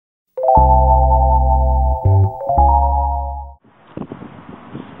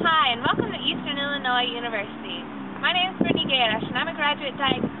My name is Brittany Gaydosh, and I'm a graduate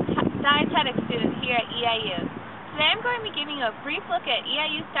dietetics student here at EIU. Today I'm going to be giving you a brief look at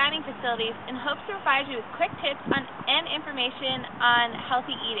EIU's dining facilities in hopes to provide you with quick tips and information on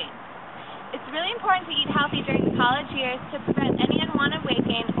healthy eating. It's really important to eat healthy during the college years to prevent any unwanted weight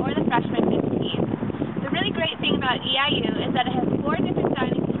gain or the freshman disease. The really great thing about EIU is that it has 4 different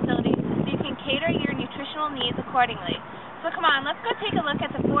dining facilities so you can cater your nutritional needs accordingly. So come on, let's go take a look at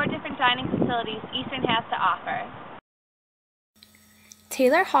the 4 different dining facilities Eastern has to offer.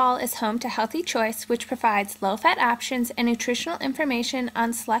 Taylor Hall is home to Healthy Choice, which provides low-fat options and nutritional information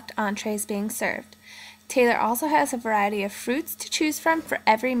on select entrees being served. Taylor also has a variety of fruits to choose from for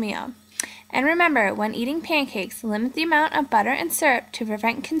every meal. And remember, when eating pancakes, limit the amount of butter and syrup to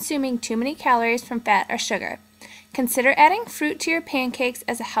prevent consuming too many calories from fat or sugar. Consider adding fruit to your pancakes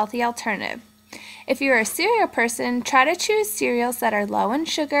as a healthy alternative. If you are a cereal person, try to choose cereals that are low in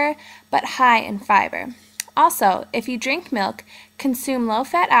sugar but high in fiber. Also, if you drink milk, consume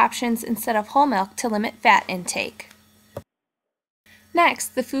low-fat options instead of whole milk to limit fat intake. Next,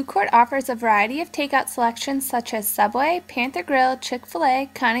 the food court offers a variety of takeout selections such as Subway, Panther Grill,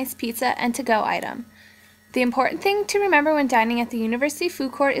 Chick-fil-A, Connie's Pizza, and to-go item. The important thing to remember when dining at the University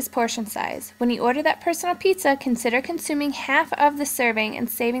Food Court is portion size. When you order that personal pizza, consider consuming half of the serving and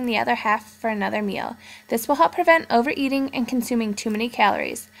saving the other half for another meal. This will help prevent overeating and consuming too many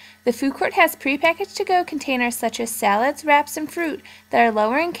calories. The food court has prepackaged to-go containers such as salads, wraps, and fruit that are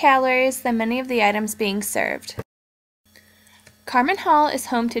lower in calories than many of the items being served. Carmen Hall is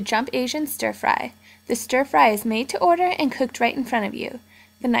home to Jump Asian Stir Fry. The stir fry is made to order and cooked right in front of you.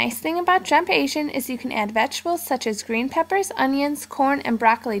 The nice thing about Jump Asian is you can add vegetables such as green peppers, onions, corn, and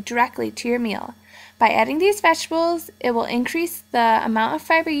broccoli directly to your meal. By adding these vegetables, it will increase the amount of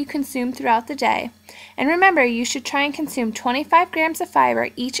fiber you consume throughout the day. And remember, you should try and consume 25 grams of fiber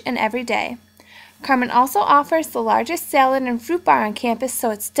each and every day. Carmen also offers the largest salad and fruit bar on campus,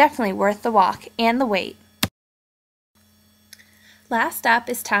 so it's definitely worth the walk and the wait. Last up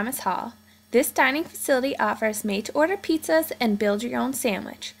is Thomas Hall. This dining facility offers made-to-order pizzas and build your own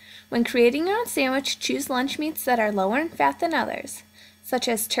sandwich. When creating your own sandwich, choose lunch meats that are lower in fat than others, such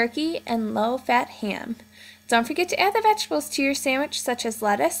as turkey and low-fat ham. Don't forget to add the vegetables to your sandwich, such as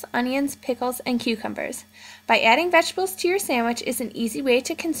lettuce, onions, pickles, and cucumbers. By adding vegetables to your sandwich is an easy way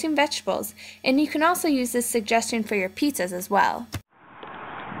to consume vegetables, and you can also use this suggestion for your pizzas as well.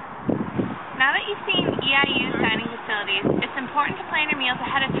 Now that you've seen EIU's dining facilities, it's important to plan your meals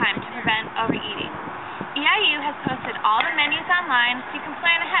ahead of time to prevent overeating. EIU has posted all the menus online so you can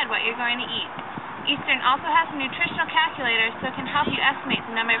plan ahead what you're going to eat. Eastern also has a nutritional calculator so it can help you estimate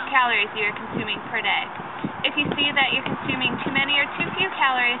the number of calories you are consuming per day. If you see that you're consuming too many or too few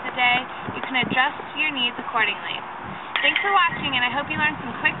calories a day, you can adjust your needs accordingly. Thanks for watching, and I hope you learned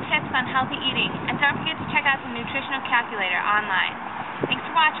some quick tips on healthy eating. And don't forget to check out the nutritional calculator online. Thanks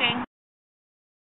for watching.